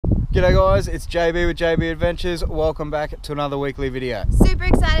G'day guys, it's JB with JB Adventures. Welcome back to another weekly video. Super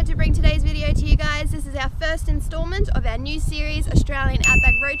excited to bring today's video to you guys. This is our first installment of our new series, Australian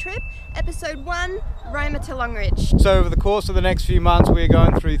Outback Road Trip, Episode 1, Roma to Longreach. So over the course of the next few months, we are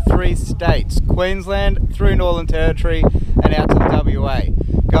going through 3 states, Queensland, through Northern Territory and out to the WA.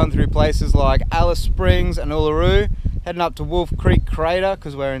 Going through places like Alice Springs and Uluru, heading up to Wolf Creek Crater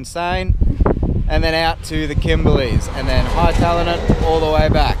because we're insane, and then out to the Kimberleys, and then hightailing it all the way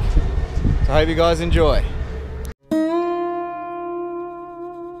back. So I hope you guys enjoy.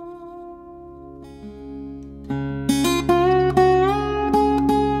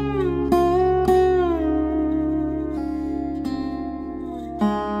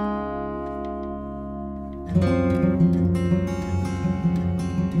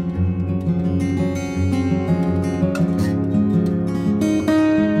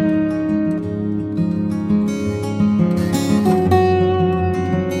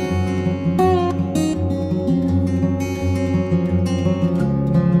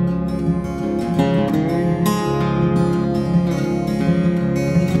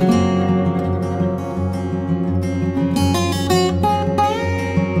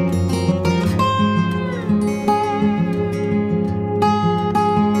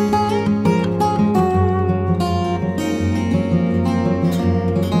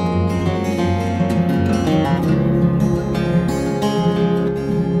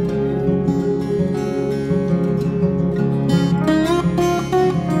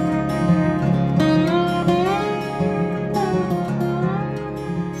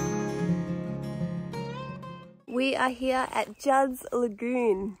 We are here at Judds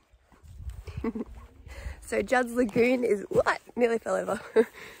Lagoon. So Judds Lagoon is, what? Nearly fell over.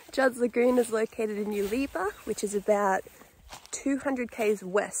 Judds Lagoon is located in Yuleba, which is about 200 k's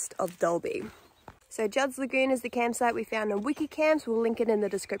west of Dalby. So Judds Lagoon is the campsite we found on WikiCamps. We'll link it in the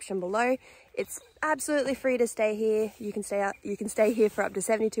description below. It's absolutely free to stay here. You can stay here for up to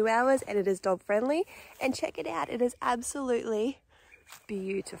 72 hours and it is dog friendly. And check it out, it is absolutely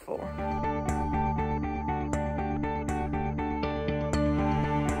beautiful.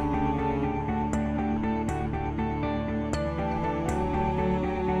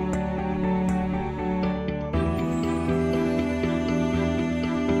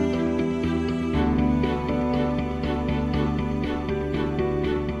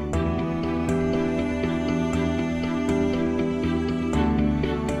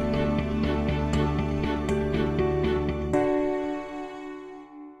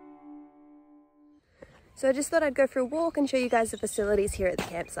 So I just thought I'd go for a walk and show you guys the facilities here at the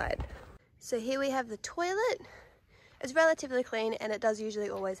campsite. So here we have the toilet. It's relatively clean and it does usually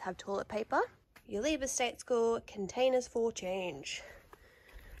always have toilet paper. Yuleba State School, containers for change.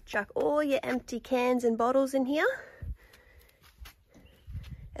 Chuck all your empty cans and bottles in here.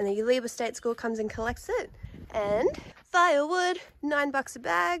 And the Yuleba State School comes and collects it. And firewood, $9 a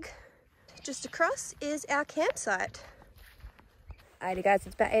bag. Just across is our campsite. Alrighty guys,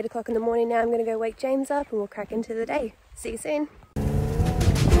 it's about 8 o'clock in the morning now. I'm going to go wake James up and we'll crack into the day. See you soon.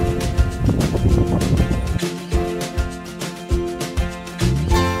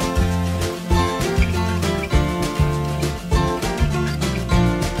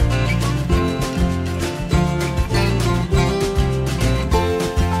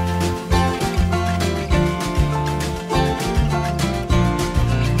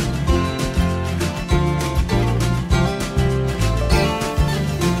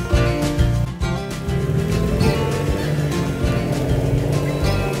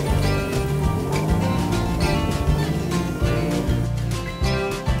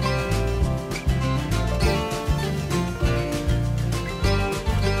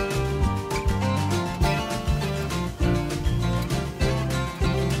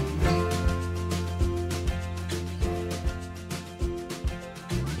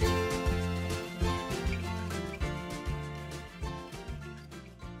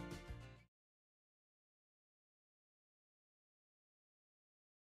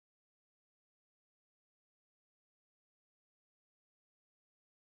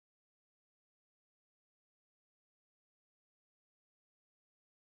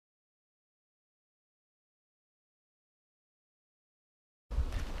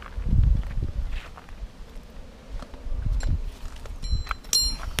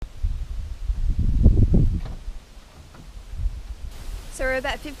 So we're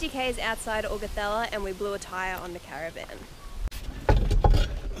about 50 k's outside Augathella and we blew a tyre on the caravan.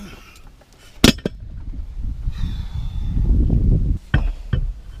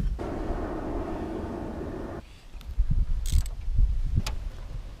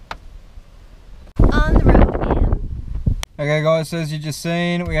 Okay guys, so as you just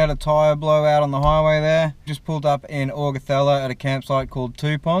seen, we had a tyre blowout on the highway there. Just pulled up in Augathella at a campsite called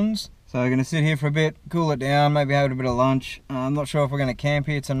Two Ponds. So we're going to sit here for a bit, cool it down, maybe have a bit of lunch. I'm not sure if we're going to camp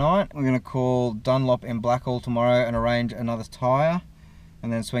here tonight. We're going to call Dunlop in Blackall tomorrow and arrange another tyre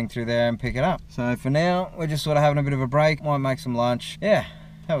and then swing through there and pick it up. So for now, we're just sort of having a bit of a break, might make some lunch. Yeah,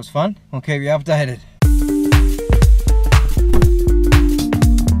 that was fun. We'll keep you updated.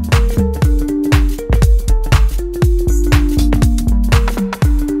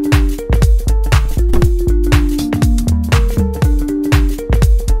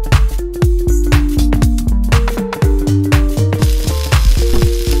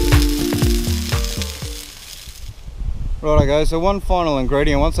 Righto guys, so one final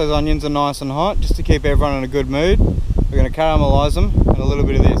ingredient, once those onions are nice and hot, just to keep everyone in a good mood, we're going to caramelise them and a little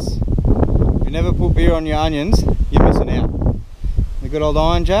bit of this. If you never put beer on your onions, you're missing out. The good old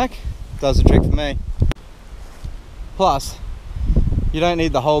Iron Jack does the trick for me. Plus, you don't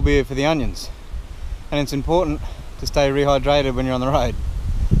need the whole beer for the onions. And it's important to stay rehydrated when you're on the road.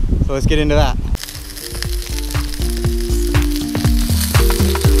 So let's get into that.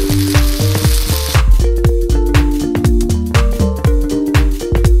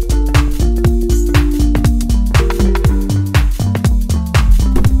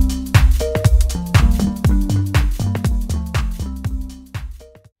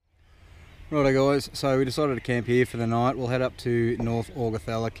 Righto guys, so we decided to camp here for the night. We'll head up to North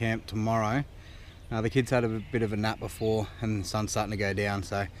Augathella camp tomorrow. The kids had a bit of a nap before and the sun's starting to go down,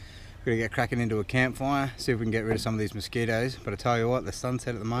 so we're going to get cracking into a campfire, see if we can get rid of some of these mosquitoes. But I tell you what, the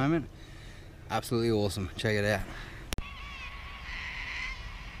sunset at the moment, absolutely awesome. Check it out.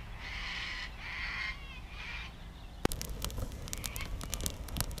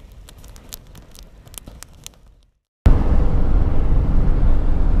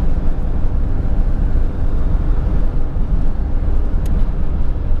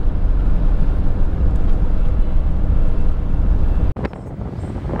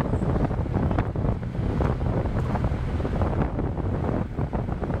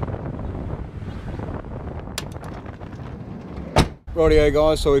 Rightio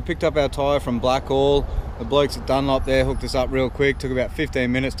guys, so we picked up our tyre from Blackall. The blokes at Dunlop there hooked us up real quick, took about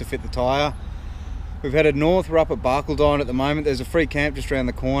 15 minutes to fit the tyre. We've headed north, we're up at Barcaldine at the moment. There's a free camp just around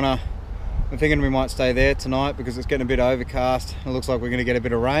the corner. I'm thinking we might stay there tonight because it's getting a bit overcast. It looks like we're going to get a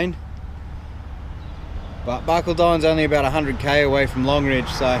bit of rain. But Barcaldine's only about 100k away from Longreach,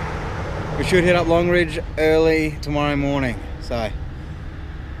 so we should hit up Longreach early tomorrow morning. So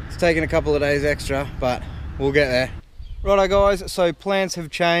it's taking a couple of days extra, but we'll get there. Righto guys, so plans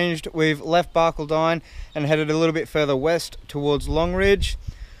have changed. We've left Barcaldine and headed a little bit further west towards Longreach.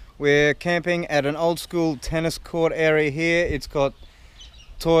 We're camping at an old school tennis court area here. It's got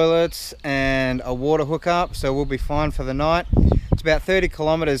toilets and a water hookup, so we'll be fine for the night. It's about 30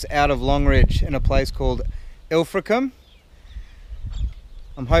 kilometers out of Longreach in a place called Ilfracombe.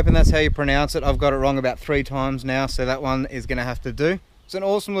 I'm hoping that's how you pronounce it. I've got it wrong about 3 times now, so that one is going to have to do. It's an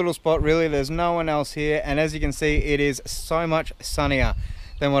awesome little spot really. There's no one else here, and as you can see, it is so much sunnier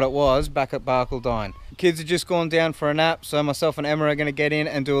than what it was back at Barcaldine. Kids have just gone down for a nap, so myself and Emma are going to get in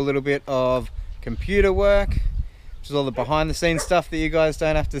and do a little bit of computer work, which is all the behind the scenes stuff that you guys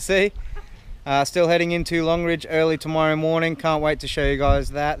don't have to see. Still heading into Longreach early tomorrow morning. Can't wait to show you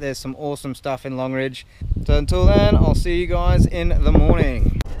guys that. There's some awesome stuff in Longreach. So until then, I'll see you guys in the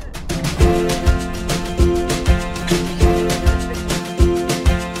morning.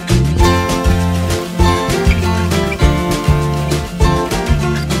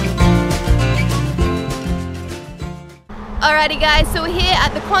 Alrighty guys, so we're here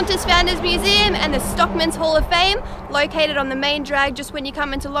at the Qantas Founders Museum and the Stockman's Hall of Fame, located on the main drag just when you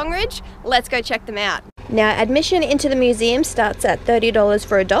come into Longreach. Let's go check them out. Now, admission into the museum starts at $30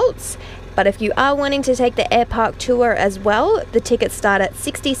 for adults, but if you are wanting to take the air park tour as well, the tickets start at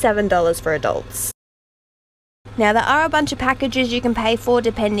 $67 for adults. Now, there are a bunch of packages you can pay for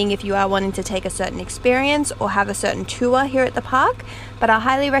depending if you are wanting to take a certain experience or have a certain tour here at the park, but I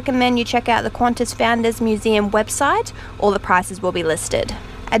highly recommend you check out the Qantas Founders Museum website. All the prices will be listed.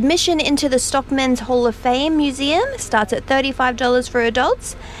 Admission into the Stockman's Hall of Fame Museum starts at $35 for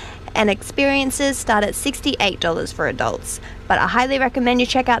adults, and experiences start at $68 for adults. But I highly recommend you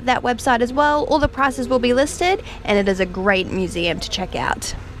check out that website as well. All the prices will be listed, and it is a great museum to check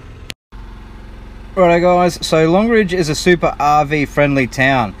out. Righto guys, so Longreach is a super RV friendly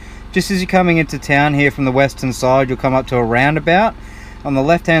town. Just as you're coming into town here from the western side, you'll come up to a roundabout. On the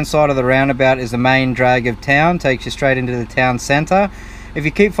left hand side of the roundabout is the main drag of town, takes you straight into the town centre. If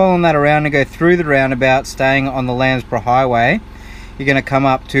you keep following that around and go through the roundabout, staying on the Landsborough Highway, you're going to come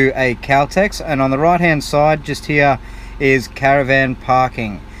up to a Caltex, and on the right hand side just here is caravan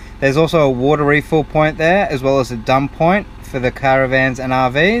parking. There's also a water refill point there, as well as a dump point for the caravans and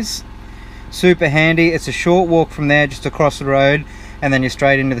RVs. Super handy. It's a short walk from there, just across the road, and then you're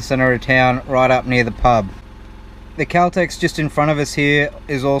straight into the centre of town, right up near the pub. The Caltex just in front of us here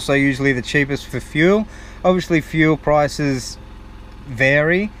is also usually the cheapest for fuel. Obviously fuel prices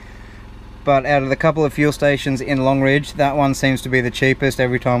vary, but out of the couple of fuel stations in Longreach, that one seems to be the cheapest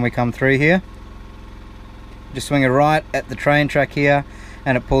every time we come through here. Just swing it right at the train track here,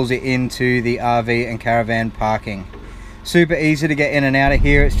 and it pulls you into the RV and caravan parking. Super easy to get in and out of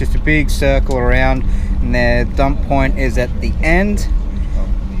here. It's just a big circle around, and their dump point is at the end.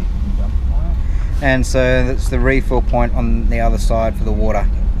 And so that's the refill point on the other side for the water.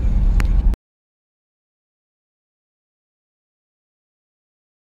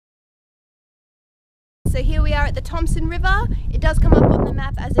 So here we are at the Thomson River. It does come up on the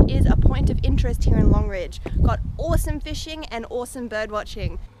map as it is a point of interest here in Longreach. Got awesome fishing and awesome bird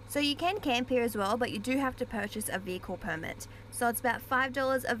watching. So you can camp here as well, but you do have to purchase a vehicle permit. So it's about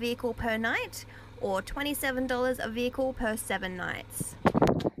 $5 a vehicle per night, or $27 a vehicle per 7 nights.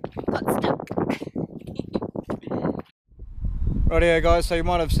 Got stuck. Rightio guys, so you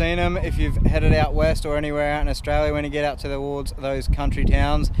might have seen them if you've headed out west or anywhere out in Australia. When you get out towards those country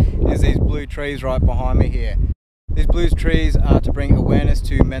towns, is these blue trees right behind me here. These blue trees are to bring awareness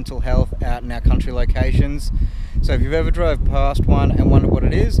to mental health out in our country locations. So if you've ever drove past one and wondered what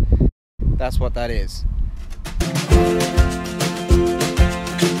it is, that's what that is.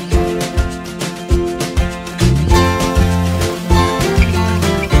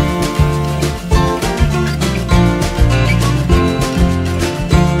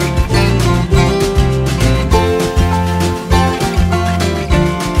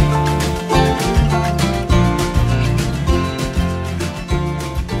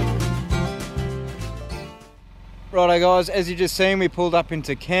 Righto guys, as you just seen, we pulled up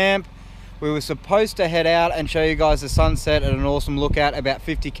into camp. We were supposed to head out and show you guys the sunset at an awesome lookout about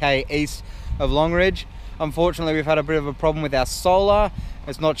 50k east of Longreach. Unfortunately, we've had a bit of a problem with our solar.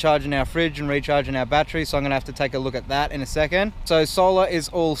 It's not charging our fridge and recharging our battery, so I'm gonna have to take a look at that in a second. So solar is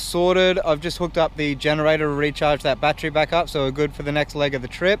all sorted. I've just hooked up the generator to recharge that battery back up, so we're good for the next leg of the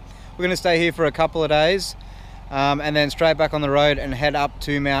trip. We're gonna stay here for a couple of days and then straight back on the road and head up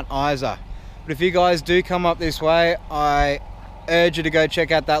to Mount Isa. But if you guys do come up this way, I urge you to go check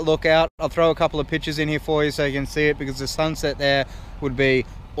out that lookout. I'll throw a couple of pictures in here for you so you can see it, because the sunset there would be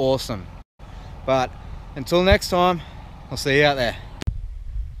awesome. But until next time, I'll see you out there.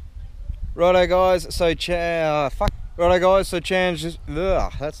 Righto guys, so Chan's just,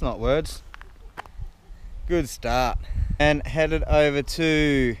 that's not words. Good start. And headed over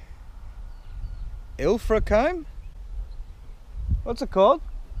to Ilfracombe? What's it called?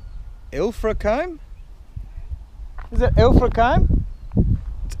 Ilfracombe? Is it Ilfracombe?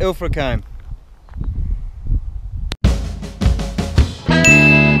 It's Ilfracombe.